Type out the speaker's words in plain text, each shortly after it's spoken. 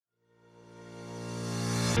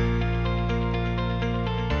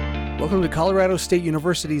Welcome to Colorado State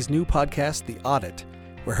University's new podcast, The Audit,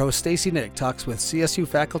 where host Stacy Nick talks with CSU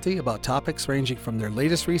faculty about topics ranging from their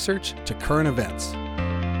latest research to current events.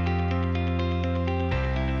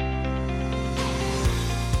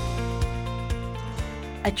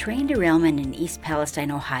 A train derailment in East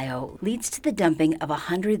Palestine, Ohio, leads to the dumping of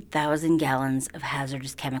 100,000 gallons of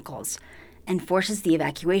hazardous chemicals and forces the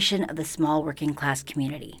evacuation of the small working-class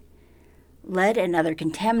community. Lead and other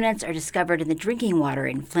contaminants are discovered in the drinking water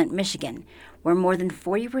in Flint, Michigan, where more than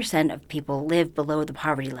 40% of people live below the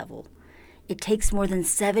poverty level. It takes more than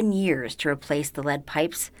 7 years to replace the lead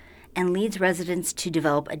pipes and leads residents to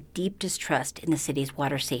develop a deep distrust in the city's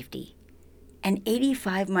water safety. An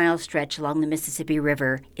 85-mile stretch along the Mississippi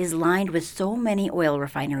River is lined with so many oil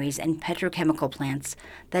refineries and petrochemical plants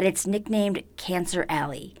that it's nicknamed Cancer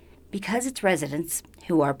Alley, because its residents,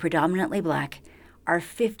 who are predominantly Black, are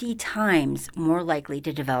 50 times more likely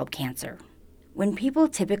to develop cancer. When people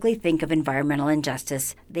typically think of environmental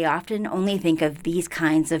injustice, they often only think of these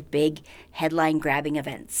kinds of big, headline-grabbing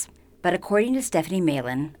events. But according to Stephanie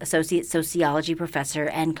Malin, associate sociology professor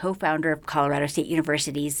and co-founder of Colorado State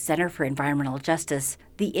University's Center for Environmental Justice,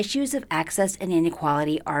 the issues of access and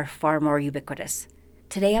inequality are far more ubiquitous.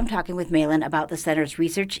 Today I'm talking with Malin about the center's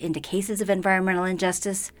research into cases of environmental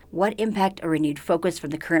injustice, what impact a renewed focus from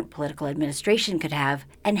the current political administration could have,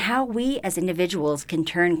 and how we as individuals can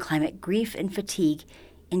turn climate grief and fatigue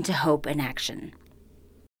into hope and action.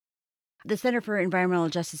 The Center for Environmental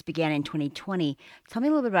Justice began in 2020. Tell me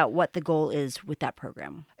a little bit about what the goal is with that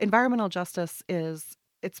program. Environmental justice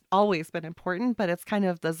it's always been important, but it's kind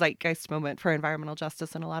of the zeitgeist moment for environmental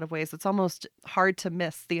justice in a lot of ways. It's almost hard to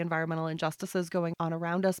miss the environmental injustices going on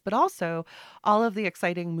around us, but also all of the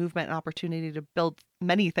exciting movement and opportunity to build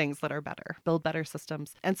many things that are better, build better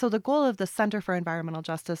systems. And so the goal of the Center for Environmental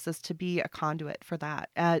Justice is to be a conduit for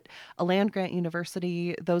that. At a land-grant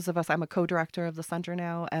university, I'm a co-director of the center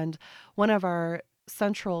now, and one of our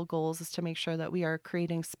central goals is to make sure that we are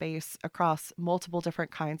creating space across multiple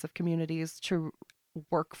different kinds of communities to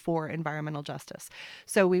work for environmental justice.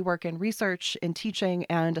 So we work in research, in teaching,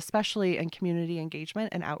 and especially in community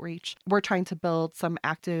engagement and outreach. We're trying to build some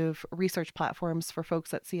active research platforms for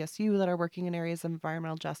folks at CSU that are working in areas of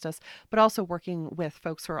environmental justice, but also working with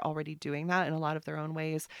folks who are already doing that in a lot of their own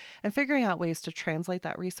ways and figuring out ways to translate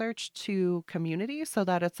that research to community so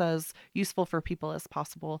that it's as useful for people as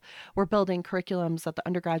possible. We're building curriculums at the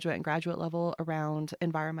undergraduate and graduate level around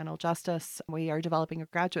environmental justice. We are developing a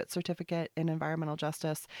graduate certificate in environmental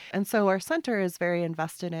justice. And so our center is very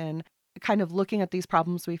invested in kind of looking at these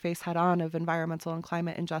problems we face head on of environmental and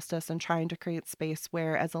climate injustice and trying to create space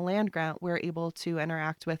where, as a land grant, we're able to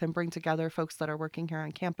interact with and bring together folks that are working here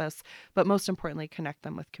on campus, but most importantly, connect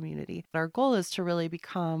them with community. Our goal is to really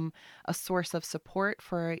become a source of support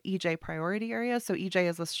for EJ priority areas. So EJ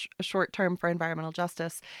is a short term for environmental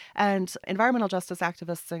justice, and environmental justice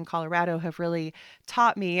activists in Colorado have really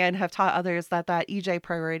taught me and have taught others that EJ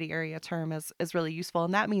priority area term is really useful.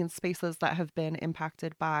 And that means spaces that have been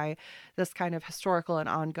impacted by this kind of historical and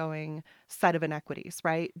ongoing set of inequities,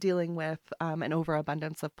 right? Dealing with an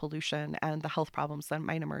overabundance of pollution and the health problems that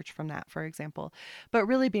might emerge from that, for example, but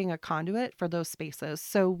really being a conduit for those spaces.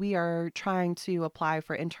 So we are trying to apply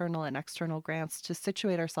for internal and external grants to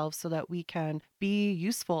situate ourselves so that we can be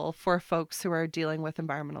useful for folks who are dealing with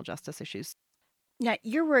environmental justice issues. Now,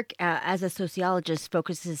 your work as a sociologist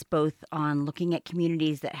focuses both on looking at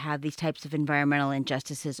communities that have these types of environmental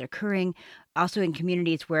injustices occurring, also in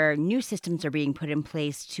communities where new systems are being put in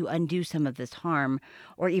place to undo some of this harm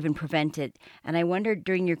or even prevent it. And I wondered,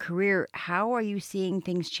 during your career, how are you seeing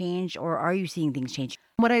things change, or are you seeing things change?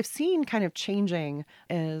 What I've seen kind of changing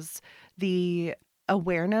is the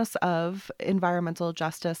awareness of environmental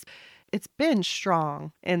justice. It's been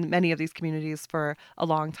strong in many of these communities for a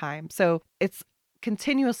long time. So it's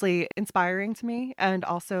continuously inspiring to me and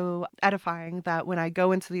also edifying that when I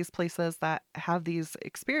go into these places that have these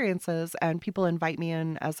experiences and people invite me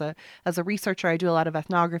in as a researcher. I do a lot of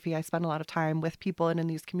ethnography. I spend a lot of time with people and in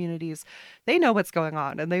these communities. They know what's going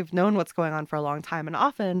on and they've known what's going on for a long time. And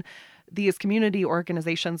often these community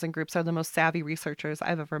organizations and groups are the most savvy researchers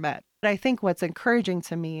I've ever met. But I think what's encouraging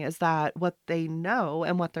to me is that what they know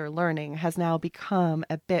and what they're learning has now become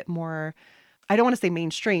a bit more, I don't want to say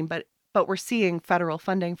mainstream, but we're seeing federal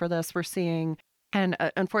funding for this. We're seeing, and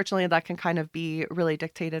unfortunately, that can kind of be really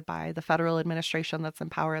dictated by the federal administration that's in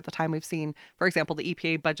power at the time. We've seen, for example, the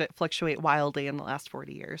EPA budget fluctuate wildly in the last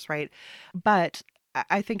 40 years, right? But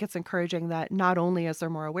I think it's encouraging that not only is there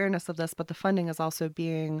more awareness of this, but the funding is also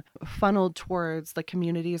being funneled towards the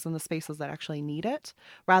communities and the spaces that actually need it,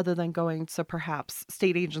 rather than going to perhaps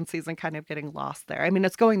state agencies and kind of getting lost there. I mean,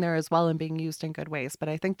 it's going there as well and being used in good ways, but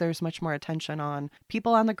I think there's much more attention on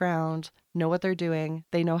people on the ground, know what they're doing.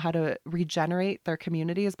 They know how to regenerate their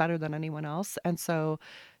communities better than anyone else. And so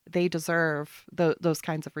they deserve those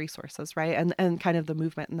kinds of resources, right? And kind of the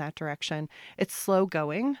movement in that direction. It's slow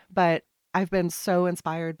going, but I've been so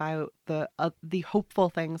inspired by the hopeful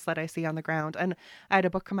things that I see on the ground. And I had a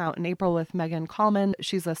book come out in April with Megan Kallman.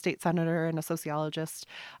 She's a state senator and a sociologist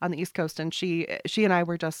on the East Coast. And she and I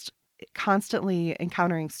were just constantly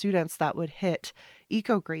encountering students that would hit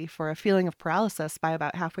eco-grief or a feeling of paralysis by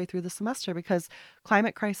about halfway through the semester, because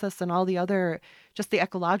climate crisis and all the other, just the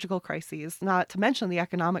ecological crises, not to mention the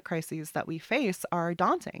economic crises that we face, are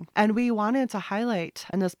daunting. And we wanted to highlight,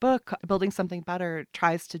 and this book, Building Something Better,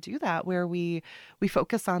 tries to do that, where we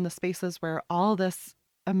focus on the spaces where all this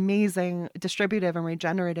amazing distributive and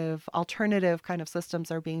regenerative alternative kind of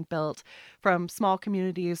systems are being built, from small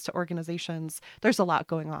communities to organizations. There's a lot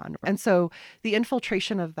going on. And so the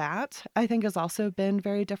infiltration of that, I think, has also been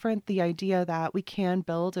very different. The idea that we can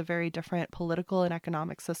build a very different political and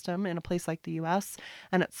economic system in a place like the US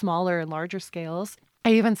and at smaller and larger scales.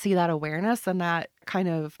 I even see that awareness and that kind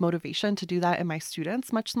of motivation to do that in my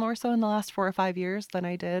students much more so in the last 4 or 5 years than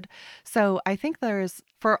I did. So I think there's,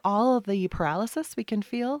 for all of the paralysis we can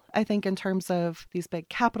feel, I think in terms of these big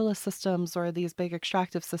capitalist systems or these big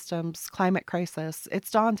extractive systems, climate crisis, it's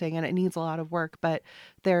daunting and it needs a lot of work, but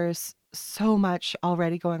there's so much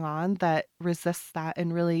already going on that resists that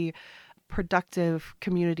in really productive,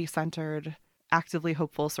 community-centered, actively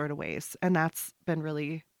hopeful sort of ways. And that's been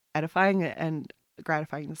really edifying and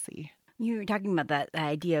gratifying to see. You were talking about that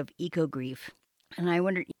idea of eco-grief, and I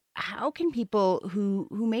wondered, how can people who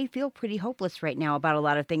may feel pretty hopeless right now about a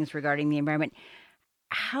lot of things regarding the environment,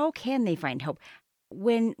 how can they find hope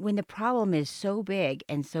when the problem is so big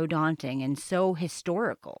and so daunting and so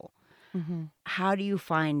historical? Mm-hmm. How do you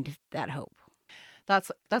find that hope?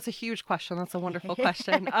 That's a huge question. That's a wonderful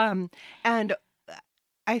question. And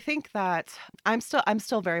I think that I'm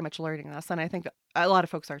still very much learning this, and I think a lot of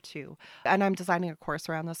folks are too. And I'm designing a course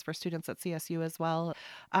around this for students at CSU as well.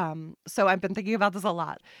 So I've been thinking about this a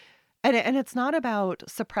lot. And it's not about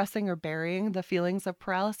suppressing or burying the feelings of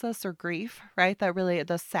paralysis or grief, right? That really,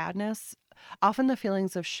 the sadness, often the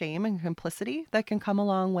feelings of shame and complicity that can come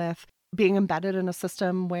along with being embedded in a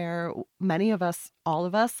system where many of us, all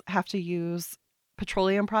of us, have to use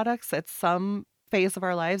petroleum products at some phase of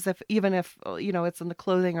our lives, even if it's in the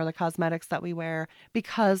clothing or the cosmetics that we wear,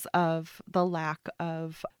 because of the lack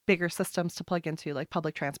of bigger systems to plug into, like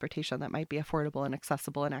public transportation that might be affordable and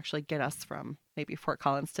accessible and actually get us from maybe Fort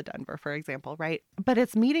Collins to Denver, for example, right? But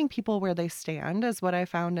it's meeting people where they stand is what I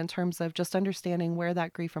found in terms of just understanding where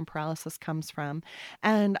that grief and paralysis comes from.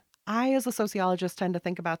 And I, as a sociologist, tend to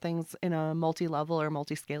think about things in a multi-level or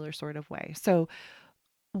multi-scalar sort of way. So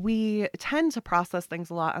we tend to process things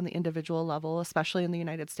a lot on the individual level, especially in the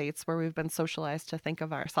United States, where we've been socialized to think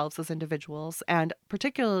of ourselves as individuals. And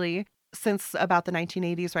particularly since about the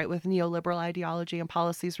 1980s, right, with neoliberal ideology and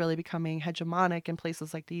policies really becoming hegemonic in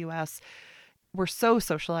places like the US, we're so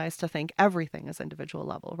socialized to think everything is individual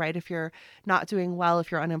level, right? If you're not doing well,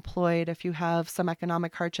 if you're unemployed, if you have some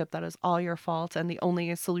economic hardship, that is all your fault. And the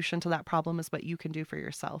only solution to that problem is what you can do for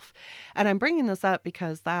yourself. And I'm bringing this up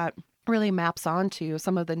because that really maps onto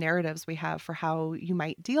some of the narratives we have for how you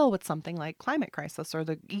might deal with something like climate crisis or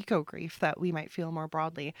the eco-grief that we might feel more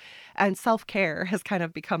broadly. And self-care has kind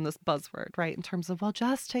of become this buzzword, right? In terms of, well,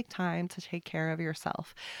 just take time to take care of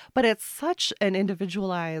yourself. But it's such an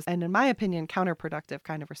individualized and, in my opinion, counterproductive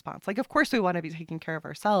kind of response. Like, of course, we want to be taking care of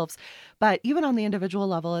ourselves, but even on the individual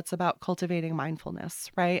level, it's about cultivating mindfulness,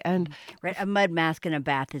 right? And right, a mud mask in a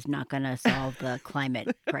bath is not going to solve the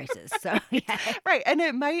climate crisis. So, yeah. Right. And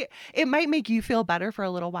it might make you feel better for a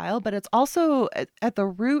little while, but it's also at the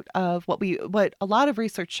root of what a lot of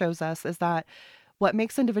research shows us is that what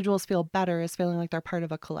makes individuals feel better is feeling like they're part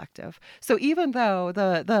of a collective. So even though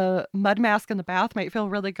the mud mask in the bath might feel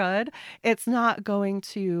really good, it's not going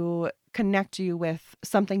to connect you with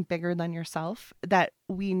something bigger than yourself that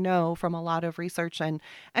we know from a lot of research. And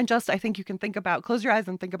just, I think you can close your eyes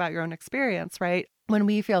and think about your own experience, right? When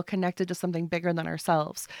we feel connected to something bigger than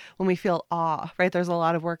ourselves, when we feel awe, right? There's a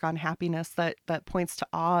lot of work on happiness that points to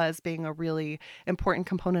awe as being a really important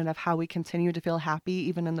component of how we continue to feel happy,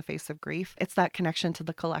 even in the face of grief. It's that connection to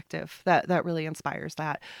the collective that really inspires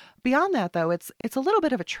that. Beyond that, though, it's a little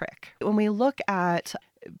bit of a trick. When we look at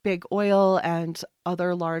big oil and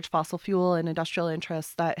other large fossil fuel and industrial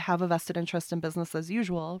interests that have a vested interest in business as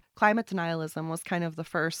usual, climate denialism was kind of the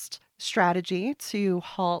first strategy to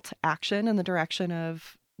halt action in the direction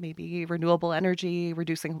of maybe renewable energy,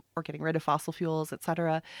 reducing or getting rid of fossil fuels, et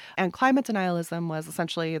cetera. And climate denialism was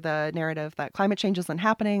essentially the narrative that climate change isn't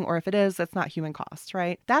happening, or if it is, it's not human cost,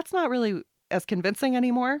 right? That's not really as convincing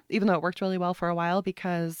anymore, even though it worked really well for a while,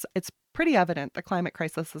 because it's pretty evident the climate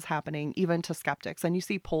crisis is happening even to skeptics, and you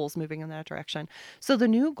see polls moving in that direction. So the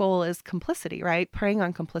new goal is complicity, right? Preying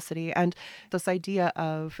on complicity, and this idea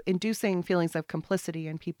of inducing feelings of complicity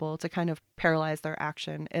in people to kind of paralyze their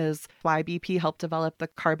action is why BP helped develop the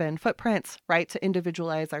carbon footprint, right? To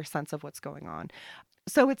individualize our sense of what's going on.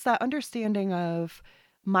 So it's that understanding of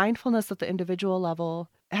mindfulness at the individual level,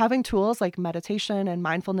 having tools like meditation and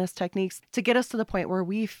mindfulness techniques to get us to the point where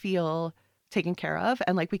we feel taken care of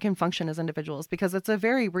and like we can function as individuals, because it's a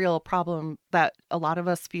very real problem that a lot of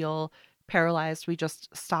us feel paralyzed. We just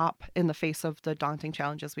stop in the face of the daunting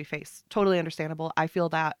challenges we face. Totally understandable. I feel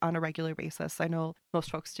that on a regular basis. I know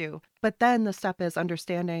most folks do. But then the step is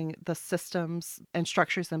understanding the systems and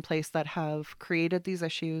structures in place that have created these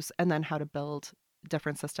issues, and then how to build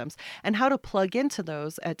different systems and how to plug into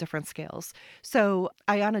those at different scales. So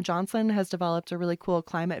Ayanna Johnson has developed a really cool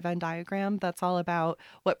climate Venn diagram that's all about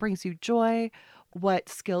what brings you joy, what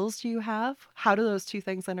skills do you have, how do those two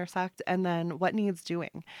things intersect, and then what needs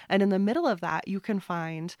doing. And in the middle of that, you can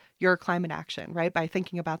find your climate action, right? By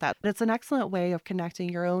thinking about that. But it's an excellent way of connecting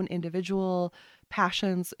your own individual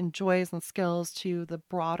passions and joys and skills to the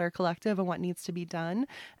broader collective and what needs to be done,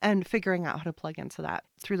 and figuring out how to plug into that.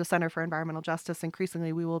 Through the Center for Environmental Justice,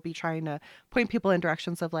 increasingly we will be trying to point people in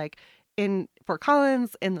directions of like, in Fort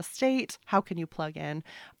Collins, in the state, how can you plug in?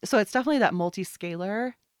 So it's definitely that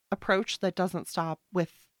multi-scalar approach that doesn't stop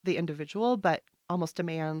with the individual, but almost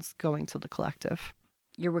demands going to the collective.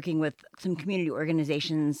 You're working with some community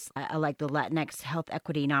organizations like the Latinx Health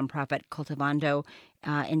Equity nonprofit Cultivando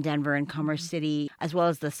in Denver and Commerce City, as well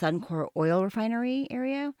as the Suncor oil refinery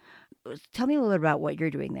area. Tell me a little bit about what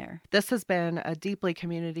you're doing there. This has been a deeply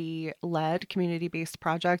community-led, community-based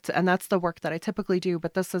project, and that's the work that I typically do,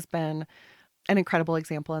 but this has been an incredible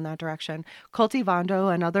example in that direction.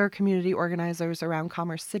 Cultivando and other community organizers around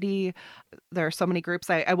Commerce City, there are so many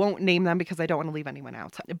groups, I won't name them because I don't want to leave anyone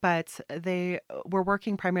out, but they were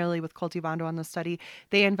working primarily with Cultivando on the study.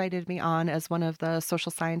 They invited me on as one of the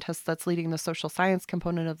social scientists that's leading the social science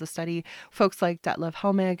component of the study. Folks like Detlef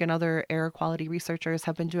Helmig and other air quality researchers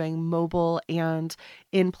have been doing mobile and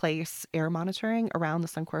in-place air monitoring around the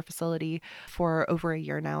Suncor facility for over a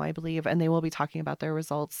year now, I believe, and they will be talking about their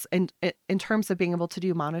results. And in terms of being able to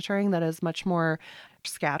do monitoring that is much more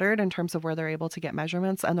scattered in terms of where they're able to get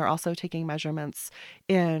measurements, and they're also taking measurements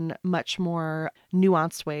in much more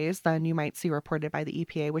nuanced ways than you might see reported by the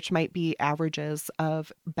EPA, which might be averages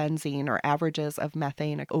of benzene or averages of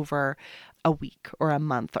methane over a week or a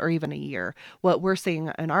month or even a year. What we're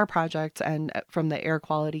seeing in our project and from the air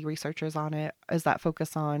quality researchers on it is that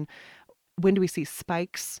focus on when do we see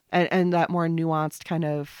spikes and that more nuanced kind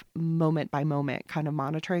of moment by moment kind of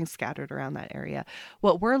monitoring scattered around that area.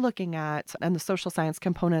 What we're looking at, and the social science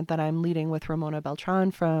component that I'm leading with Ramona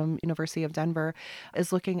Beltran from University of Denver,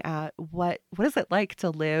 is looking at what is it like to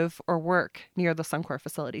live or work near the Suncor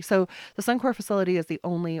facility. So the Suncor facility is the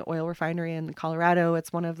only oil refinery in Colorado.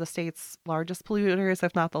 It's one of the state's largest polluters,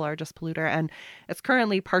 if not the largest polluter, and it's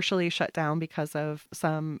currently partially shut down because of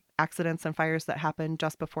some accidents and fires that happened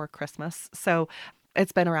just before Christmas. So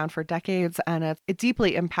it's been around for decades, and it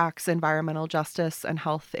deeply impacts environmental justice and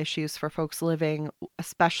health issues for folks living,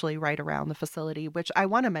 especially right around the facility, which I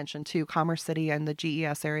want to mention too, Commerce City and the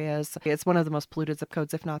GES areas. It's one of the most polluted zip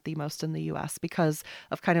codes, if not the most in the US, because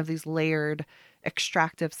of kind of these layered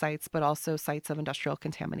extractive sites, but also sites of industrial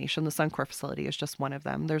contamination. The Suncor facility is just one of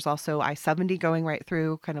them. There's also I-70 going right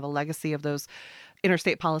through, kind of a legacy of those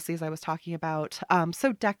interstate policies I was talking about.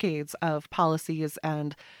 So decades of policies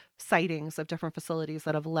and sightings of different facilities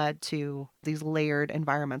that have led to these layered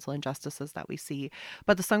environmental injustices that we see.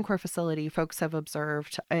 But the Suncor facility, folks have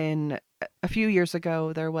observed a few years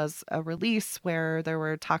ago, there was a release where there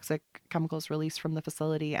were toxic chemicals released from the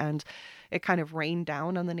facility, and it kind of rained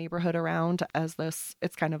down on the neighborhood around as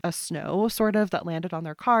it's kind of a snow sort of that landed on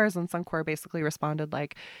their cars. And Suncor basically responded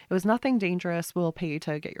like, it was nothing dangerous. We'll pay you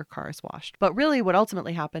to get your cars washed. But really what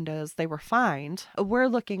ultimately happened is they were fined. We're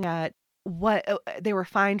looking at what they were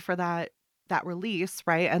fined for that release,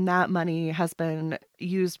 right? And that money has been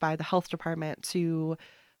used by the health department to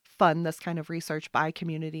fund this kind of research by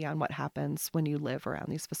community on what happens when you live around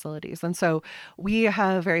these facilities. And so we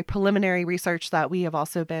have very preliminary research that we have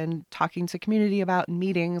also been talking to community about in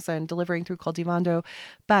meetings and delivering through Cultivando.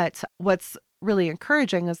 But what's really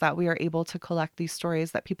encouraging is that we are able to collect these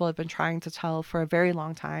stories that people have been trying to tell for a very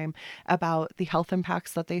long time about the health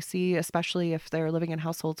impacts that they see, especially if they're living in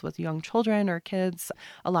households with young children or kids,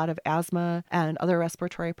 a lot of asthma and other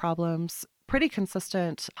respiratory problems, pretty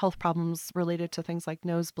consistent health problems related to things like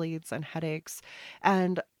nosebleeds and headaches,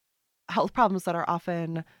 and health problems that are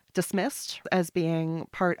often dismissed as being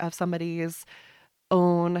part of somebody's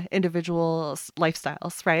own individual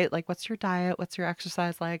lifestyles, right? Like, what's your diet? What's your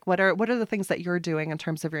exercise like? What are the things that you're doing in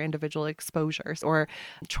terms of your individual exposures or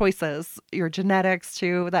choices, your genetics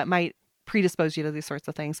too, that might predispose you to these sorts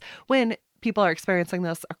of things? When people are experiencing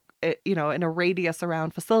this, in a radius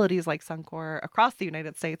around facilities like Suncor across the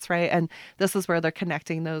United States, right? And this is where they're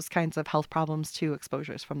connecting those kinds of health problems to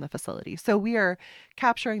exposures from the facility. So we are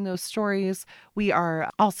capturing those stories. We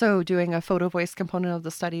are also doing a photo voice component of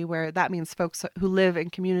the study where that means folks who live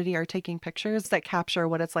in community are taking pictures that capture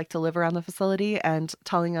what it's like to live around the facility and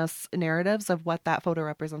telling us narratives of what that photo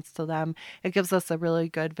represents to them. It gives us a really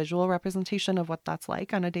good visual representation of what that's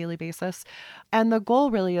like on a daily basis. And the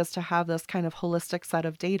goal really is to have this kind of holistic set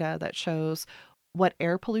of data that shows what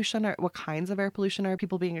air pollution or what kinds of air pollution are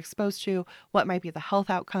people being exposed to, what might be the health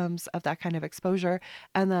outcomes of that kind of exposure.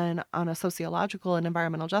 And then on a sociological and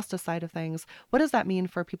environmental justice side of things, what does that mean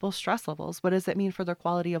for people's stress levels? What does it mean for their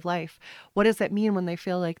quality of life? What does it mean when they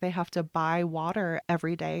feel like they have to buy water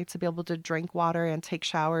every day to be able to drink water and take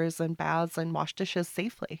showers and baths and wash dishes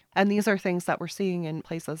safely? And these are things that we're seeing in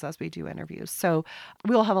places as we do interviews. So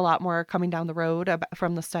we'll have a lot more coming down the road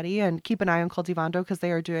from the study, and keep an eye on Cultivando because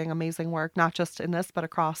they are doing amazing work, not just in this, but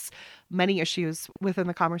across many issues within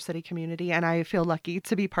the Commerce City community. And I feel lucky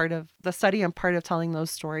to be part of the study and part of telling those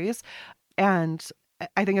stories. And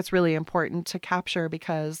I think it's really important to capture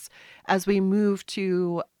because as we move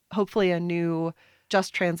to hopefully a new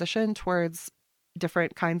just transition towards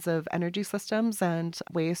different kinds of energy systems and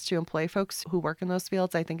ways to employ folks who work in those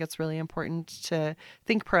fields, I think it's really important to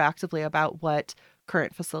think proactively about what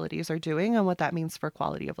current facilities are doing and what that means for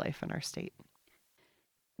quality of life in our state.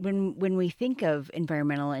 When we think of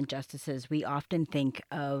environmental injustices, we often think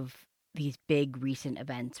of these big recent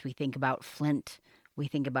events. We think about Flint. We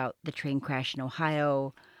think about the train crash in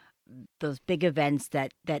Ohio. Those big events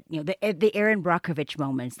that the Erin Brockovich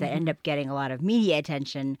moments that end up getting a lot of media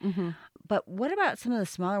attention. Mm-hmm. But what about some of the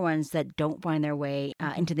smaller ones that don't find their way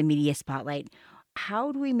into the media spotlight?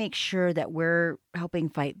 How do we make sure that we're helping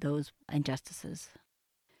fight those injustices?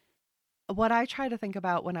 What I try to think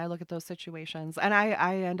about when I look at those situations, and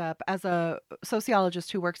I end up as a sociologist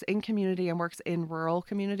who works in community and works in rural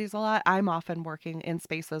communities a lot, I'm often working in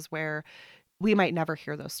spaces where we might never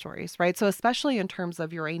hear those stories, right? So especially in terms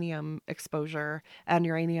of uranium exposure and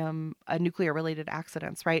uranium nuclear related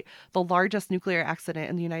accidents, right? The largest nuclear accident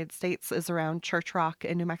in the United States is around Church Rock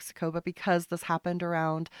in New Mexico, but because this happened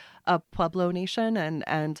around a Pueblo nation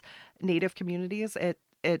and Native communities,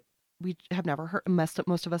 we have never heard, most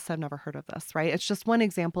of us have never heard of this, right? It's just one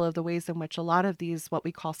example of the ways in which a lot of these, what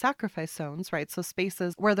we call sacrifice zones, right? So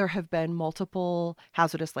spaces where there have been multiple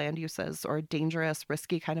hazardous land uses or dangerous,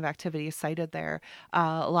 risky kind of activities cited there.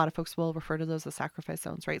 A lot of folks will refer to those as sacrifice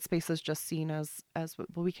zones, right? Spaces just seen as well,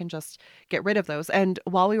 we can just get rid of those. And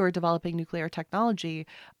while we were developing nuclear technology,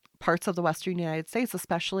 parts of the Western United States,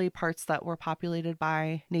 especially parts that were populated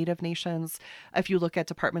by Native nations. If you look at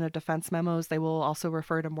Department of Defense memos, they will also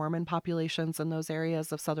refer to Mormon populations in those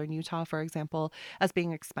areas of southern Utah, for example, as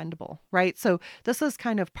being expendable, right? So this is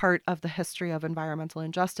kind of part of the history of environmental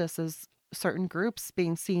injustice, is certain groups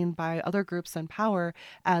being seen by other groups in power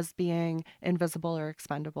as being invisible or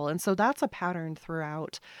expendable. And so that's a pattern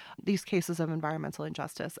throughout these cases of environmental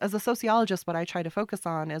injustice. As a sociologist, what I try to focus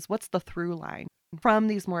on is what's the through line from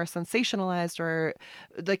these more sensationalized or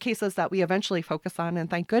the cases that we eventually focus on. And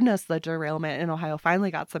thank goodness the derailment in Ohio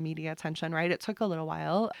finally got some media attention, right? It took a little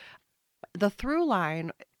while. The through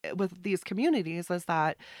line with these communities is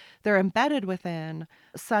that they're embedded within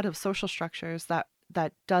a set of social structures that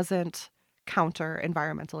doesn't counter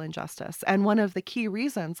environmental injustice. And one of the key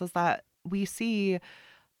reasons is that we see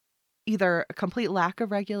either a complete lack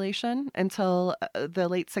of regulation until the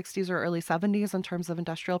late 60s or early 70s in terms of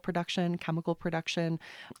industrial production, chemical production,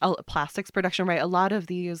 plastics production, right? A lot of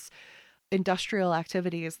these industrial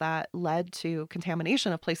activities that led to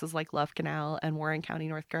contamination of places like Love Canal and Warren County,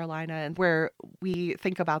 North Carolina, and where we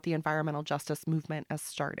think about the environmental justice movement as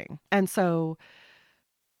starting. And so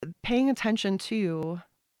paying attention to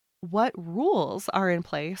what rules are in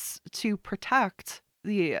place to protect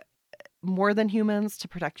the more than humans, to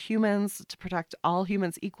protect all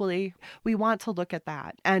humans equally. We want to look at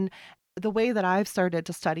that. And the way that I've started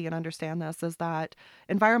to study and understand this is that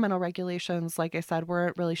environmental regulations, like I said,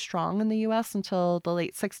 weren't really strong in the US until the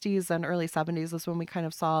late 60s and early 70s is when we kind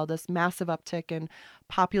of saw this massive uptick in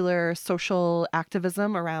popular social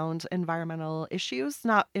activism around environmental issues,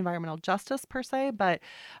 not environmental justice per se, but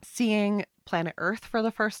seeing planet Earth for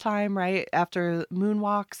the first time, right? After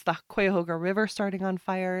moonwalks, the Cuyahoga River starting on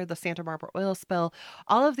fire, the Santa Barbara oil spill,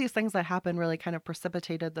 all of these things that happened really kind of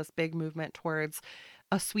precipitated this big movement towards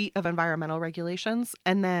a suite of environmental regulations.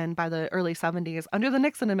 And then by the early 70s, under the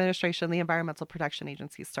Nixon administration, the Environmental Protection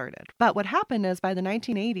Agency started. But what happened is by the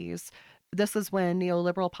 1980s, this is when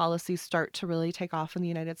neoliberal policies start to really take off in the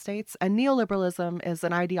United States. And neoliberalism is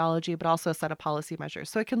an ideology, but also a set of policy measures.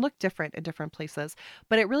 So it can look different in different places,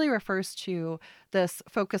 but it really refers to this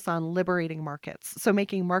focus on liberating markets. So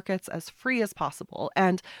making markets as free as possible.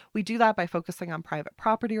 And we do that by focusing on private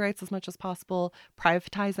property rights as much as possible,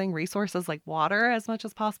 privatizing resources like water as much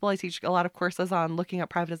as possible. I teach a lot of courses on looking at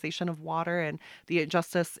privatization of water and the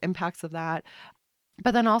injustice impacts of that.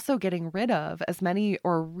 But then also getting rid of as many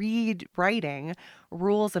or rewriting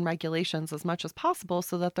rules and regulations as much as possible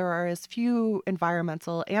so that there are as few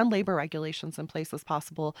environmental and labor regulations in place as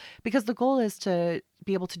possible, because the goal is to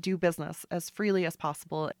be able to do business as freely as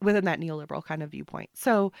possible within that neoliberal kind of viewpoint.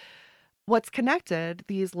 So what's connected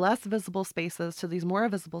these less visible spaces to these more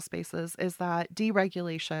visible spaces is that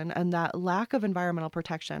deregulation and that lack of environmental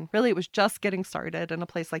protection. Really, it was just getting started in a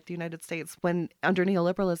place like the United States when under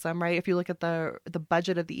neoliberalism, right? If you look at the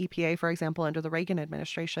budget of the EPA, for example, under the Reagan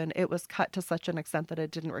administration, it was cut to such an extent that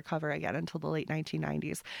it didn't recover again until the late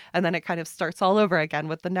 1990s. And then it kind of starts all over again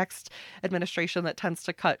with the next administration that tends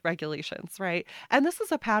to cut regulations, right? And this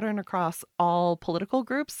is a pattern across all political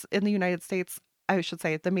groups in the United States. I should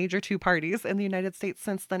say the major two parties in the United States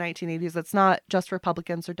since the 1980s. It's not just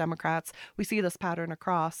Republicans or Democrats. We see this pattern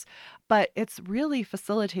across, but it's really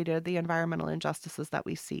facilitated the environmental injustices that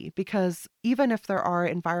we see, because even if there are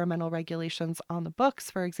environmental regulations on the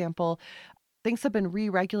books, for example, things have been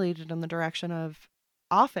re-regulated in the direction of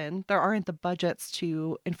often there aren't the budgets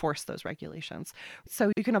to enforce those regulations.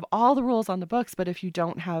 So you can have all the rules on the books, but if you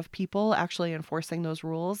don't have people actually enforcing those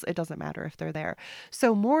rules, it doesn't matter if they're there.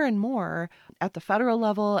 So more and more at the federal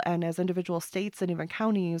level and as individual states and even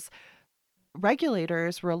counties,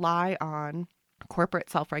 regulators rely on corporate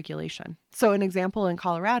self-regulation. So an example in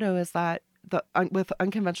Colorado is that with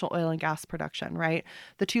unconventional oil and gas production, right?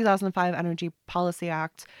 The 2005 Energy Policy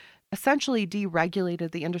Act essentially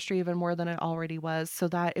deregulated the industry even more than it already was, so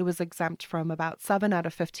that it was exempt from about 7 out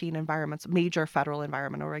of 15 major federal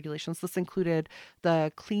environmental regulations. This included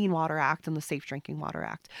the Clean Water Act and the Safe Drinking Water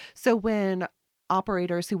Act. So when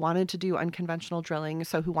operators who wanted to do unconventional drilling,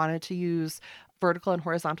 so who wanted to use vertical and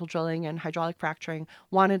horizontal drilling and hydraulic fracturing,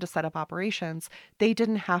 wanted to set up operations, they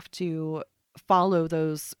didn't have to follow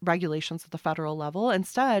those regulations at the federal level.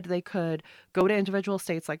 Instead, they could go to individual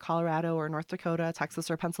states like Colorado or North Dakota,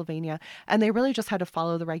 Texas, or Pennsylvania, and they really just had to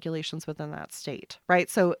follow the regulations within that state, right?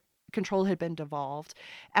 So control had been devolved,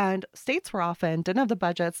 and states were often didn't have the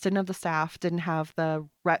budgets, didn't have the staff, didn't have the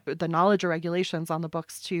knowledge or regulations on the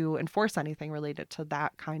books to enforce anything related to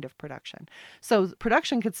that kind of production. So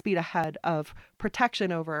production could speed ahead of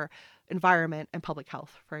protection over environment and public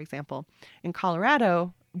health, for example. In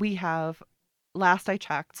Colorado, we have, last I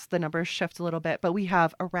checked, the numbers shift a little bit, but we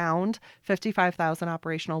have around 55,000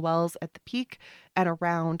 operational wells at the peak and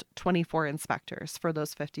around 24 inspectors for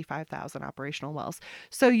those 55,000 operational wells.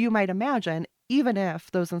 So you might imagine, even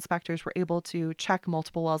if those inspectors were able to check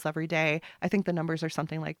multiple wells every day, I think the numbers are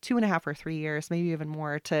something like 2.5 or 3 years, maybe even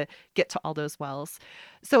more, to get to all those wells.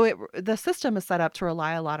 So the system is set up to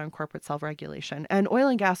rely a lot on corporate self-regulation. And oil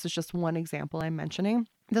and gas is just one example I'm mentioning.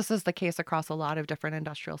 This is the case across a lot of different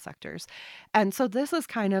industrial sectors. And so this is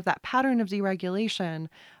kind of that pattern of deregulation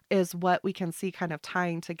is what we can see kind of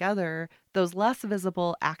tying together those less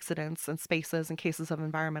visible accidents and spaces and cases of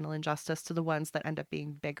environmental injustice to the ones that end up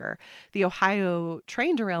being bigger. The Ohio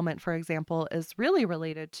train derailment, for example, is really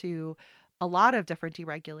related to a lot of different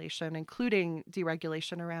deregulation, including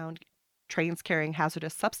deregulation around trains carrying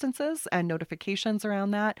hazardous substances and notifications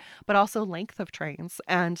around that, but also length of trains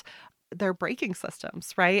and their braking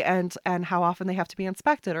systems, right? And how often they have to be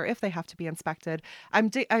inspected, or if they have to be inspected. I'm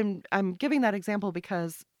giving that example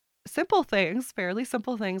because simple things, fairly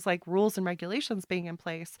simple things like rules and regulations being in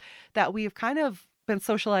place that we've kind of been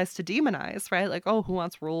socialized to demonize, right? Like, oh, who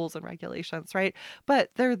wants rules and regulations, right?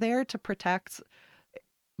 But they're there to protect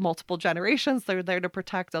multiple generations. They're there to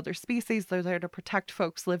protect other species. They're there to protect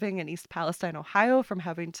folks living in East Palestine, Ohio, from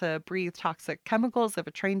having to breathe toxic chemicals if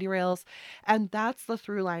a train derails. And that's the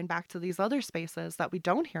through line back to these other spaces that we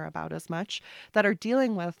don't hear about as much, that are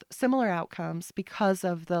dealing with similar outcomes because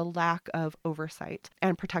of the lack of oversight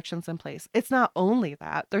and protections in place. It's not only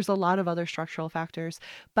that, there's a lot of other structural factors.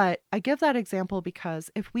 But I give that example because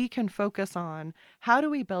if we can focus on how do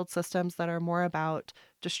we build systems that are more about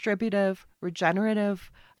distributive,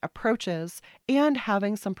 regenerative approaches and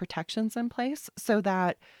having some protections in place so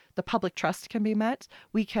that the public trust can be met,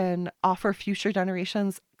 we can offer future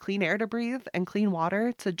generations clean air to breathe and clean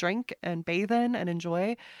water to drink and bathe in and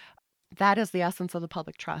enjoy. That is the essence of the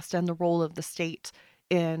public trust and the role of the state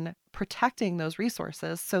in protecting those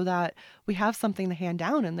resources so that we have something to hand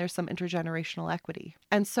down and there's some intergenerational equity.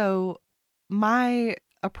 And so my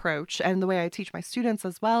approach and the way I teach my students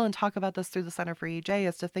as well and talk about this through the Center for EJ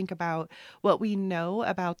is to think about what we know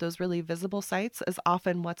about those really visible sites is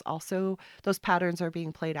often what's also those patterns are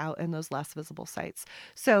being played out in those less visible sites.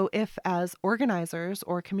 So if as organizers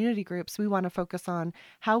or community groups, we want to focus on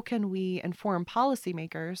how can we inform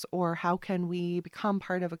policymakers or how can we become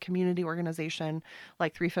part of a community organization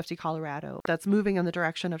like 350 Colorado that's moving in the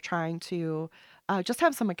direction of trying to just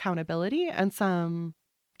have some accountability and some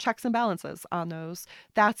checks and balances on those,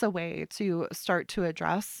 that's a way to start to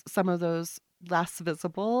address some of those less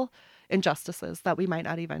visible injustices that we might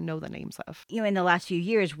not even know the names of. In the last few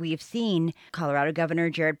years, we've seen Colorado Governor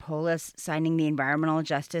Jared Polis signing the Environmental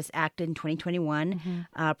Justice Act in 2021,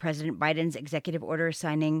 President Biden's executive order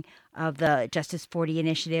signing of the Justice 40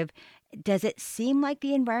 initiative. Does it seem like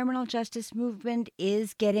the environmental justice movement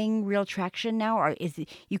is getting real traction now? Or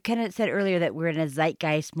you kind of said earlier that we're in a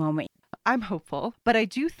zeitgeist moment. I'm hopeful, but I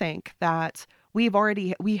do think that we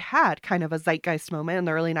had kind of a zeitgeist moment in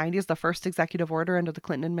the early 90s, the first executive order under the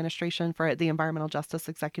Clinton administration for the Environmental Justice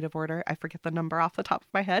Executive Order. I forget the number off the top of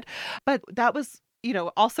my head, but that was,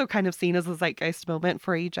 also kind of seen as a zeitgeist moment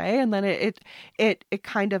for EJ. And then it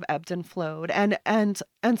kind of ebbed and flowed. And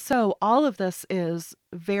so all of this is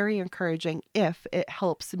very encouraging if it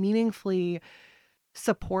helps meaningfully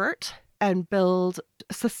support and build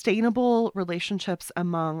sustainable relationships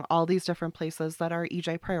among all these different places that are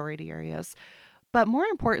EJ priority areas. But more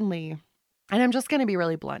importantly, and I'm just going to be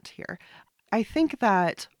really blunt here, I think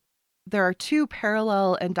that there are two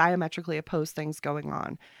parallel and diametrically opposed things going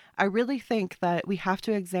on. I really think that we have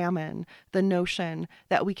to examine the notion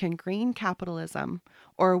that we can green capitalism,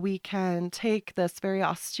 or we can take this very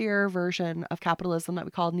austere version of capitalism that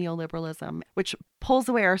we call neoliberalism, which pulls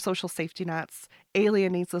away our social safety nets,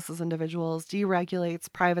 alienates us as individuals, deregulates,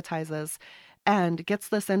 privatizes, and gets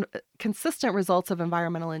this consistent results of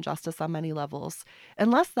environmental injustice on many levels.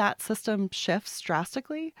 Unless that system shifts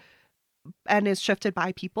drastically and is shifted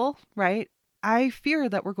by people, right? I fear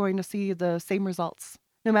that we're going to see the same results.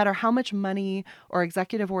 No matter how much money or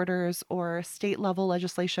executive orders or state level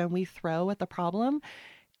legislation we throw at the problem,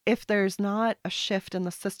 if there's not a shift in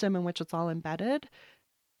the system in which it's all embedded,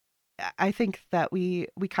 I think that we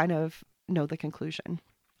kind of know the conclusion.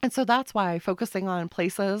 And so that's why focusing on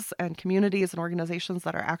places and communities and organizations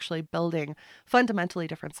that are actually building fundamentally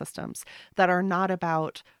different systems that are not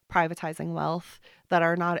about privatizing wealth, that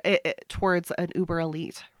are not towards an uber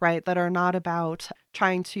elite, right? That are not about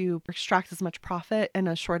trying to extract as much profit in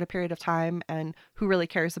a shorter period of time and who really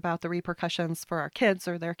cares about the repercussions for our kids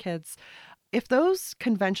or their kids. If those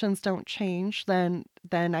conventions don't change, then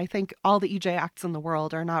I think all the EJ acts in the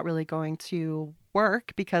world are not really going to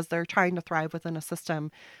work because they're trying to thrive within a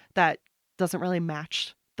system that doesn't really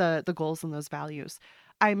match the goals and those values.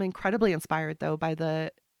 I'm incredibly inspired, though, by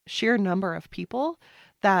the sheer number of people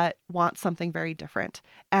that want something very different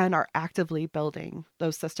and are actively building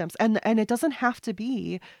those systems. And it doesn't have to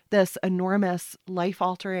be this enormous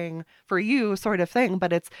life-altering for you sort of thing,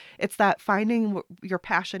 but it's that finding your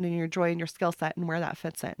passion and your joy and your skill set and where that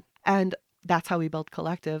fits in. And that's how we build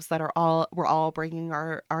collectives that we're all bringing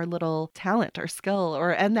our little talent or skill,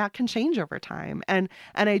 and that can change over time. And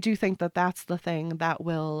I do think that that's the thing that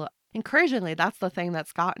will, encouragingly, that's the thing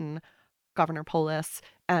that's gotten Governor Polis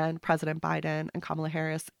and President Biden and Kamala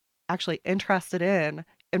Harris actually interested in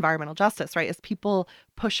environmental justice, right? Is people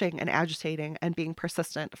pushing and agitating and being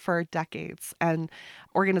persistent for decades, and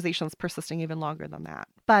organizations persisting even longer than that.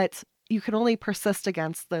 But you can only persist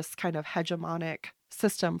against this kind of hegemonic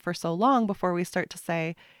system for so long before we start to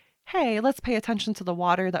say, hey, let's pay attention to the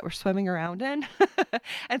water that we're swimming around in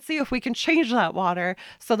and see if we can change that water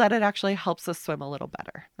so that it actually helps us swim a little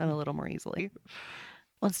better and a little more easily.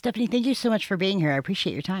 Well, Stephanie, thank you so much for being here. I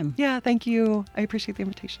appreciate your time. Yeah, thank you. I appreciate the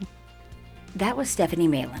invitation. That was Stephanie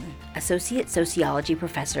Malin, Associate Sociology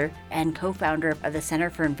Professor and co-founder of the Center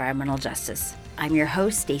for Environmental Justice. I'm your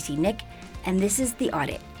host, Stacey Nick, and this is The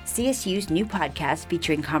Audit, CSU's new podcast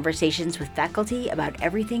featuring conversations with faculty about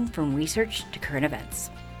everything from research to current events.